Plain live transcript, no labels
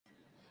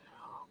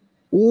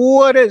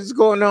What is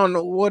going on?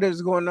 What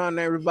is going on,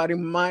 everybody?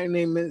 My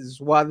name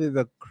is Wadi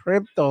the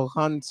Crypto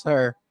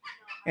Hunter,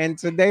 and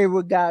today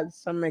we got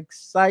some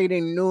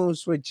exciting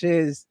news, which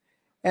is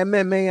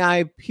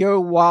MMAI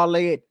Pure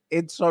Wallet.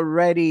 It's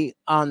already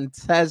on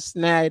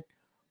testnet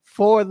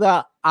for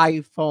the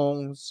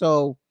iPhone.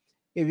 So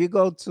if you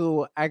go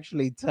to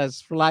actually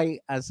test flight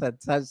as a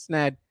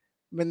testnet,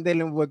 been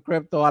dealing with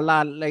crypto a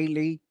lot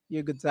lately,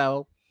 you could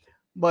tell.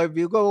 But if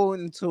you go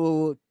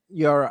into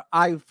your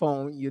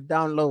iPhone, you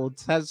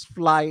download Test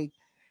Flight,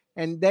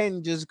 and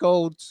then just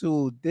go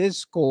to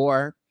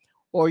Discord,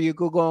 or you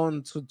could go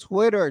onto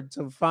Twitter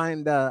to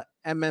find the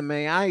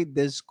MMAI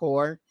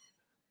Discord,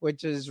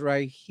 which is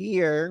right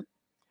here.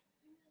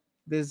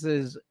 This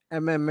is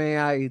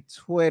MMAI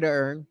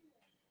Twitter.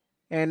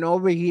 And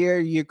over here,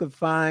 you could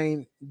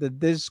find the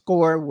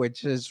Discord,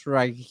 which is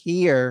right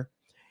here.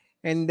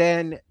 And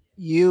then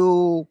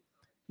you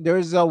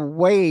there's a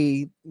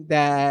way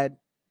that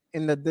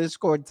in the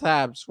Discord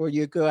tabs where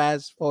you could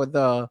ask for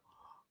the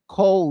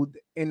code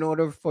in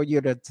order for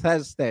you to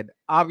test it.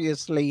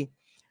 Obviously,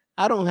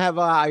 I don't have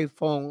an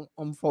iPhone,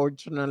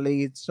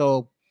 unfortunately,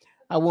 so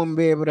I won't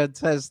be able to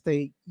test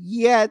it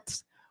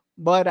yet.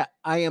 But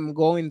I am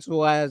going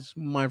to ask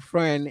my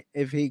friend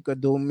if he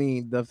could do me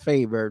the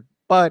favor.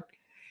 But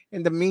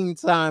in the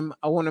meantime,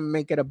 I want to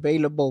make it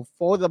available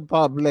for the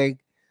public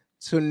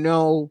to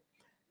know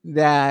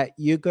that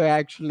you could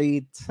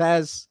actually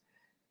test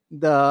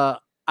the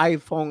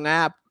iPhone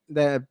app,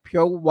 the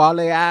Pure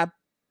Wallet app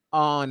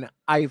on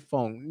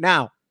iPhone.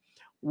 Now,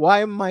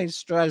 why am I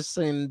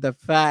stressing the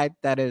fact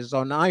that it's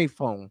on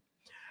iPhone?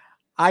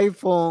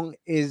 iPhone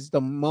is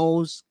the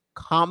most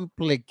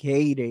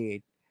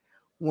complicated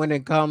when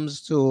it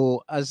comes to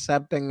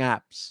accepting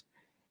apps.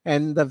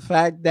 And the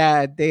fact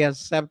that they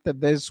accepted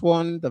this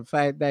one, the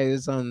fact that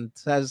it's on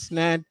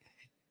testnet,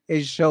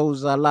 it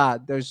shows a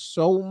lot. There's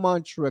so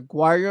much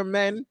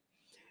requirement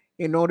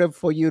in order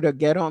for you to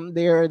get on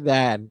there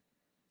that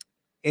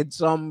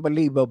it's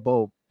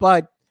unbelievable.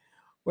 But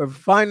we're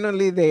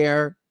finally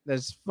there.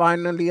 There's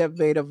finally a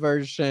beta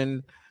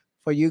version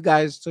for you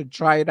guys to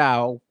try it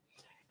out.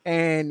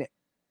 And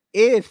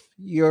if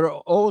you're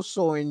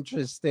also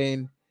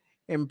interested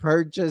in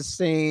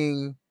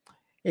purchasing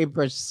a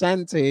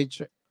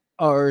percentage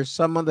or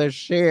some of the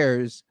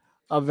shares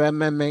of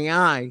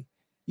MMAI,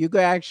 you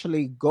can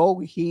actually go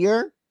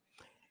here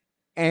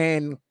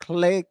and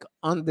click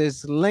on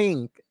this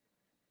link,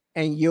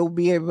 and you'll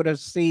be able to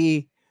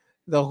see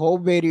the whole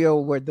video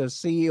where the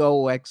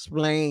CEO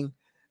explained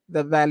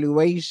the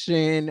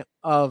valuation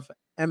of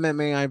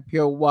MMAI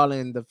Pure Wallet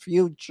in the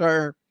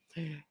future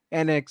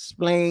and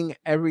explain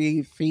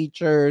every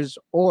features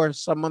or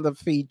some of the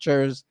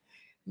features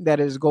that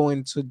is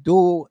going to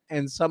do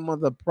and some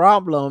of the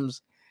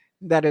problems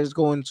that is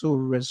going to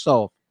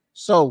resolve.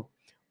 So,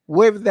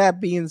 with that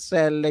being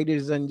said,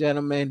 ladies and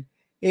gentlemen,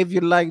 if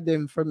you like the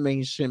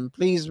information,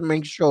 please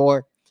make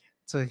sure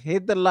to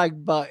hit the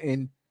like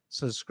button,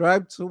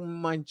 subscribe to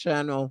my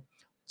channel,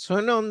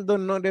 turn on the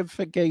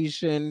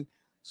notification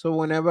so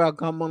whenever I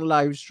come on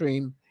live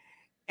stream,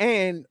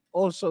 and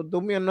also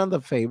do me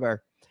another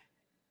favor.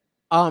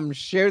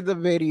 Share the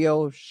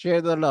video,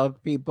 share the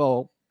love,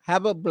 people.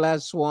 Have a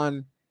blessed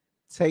one.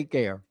 Take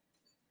care.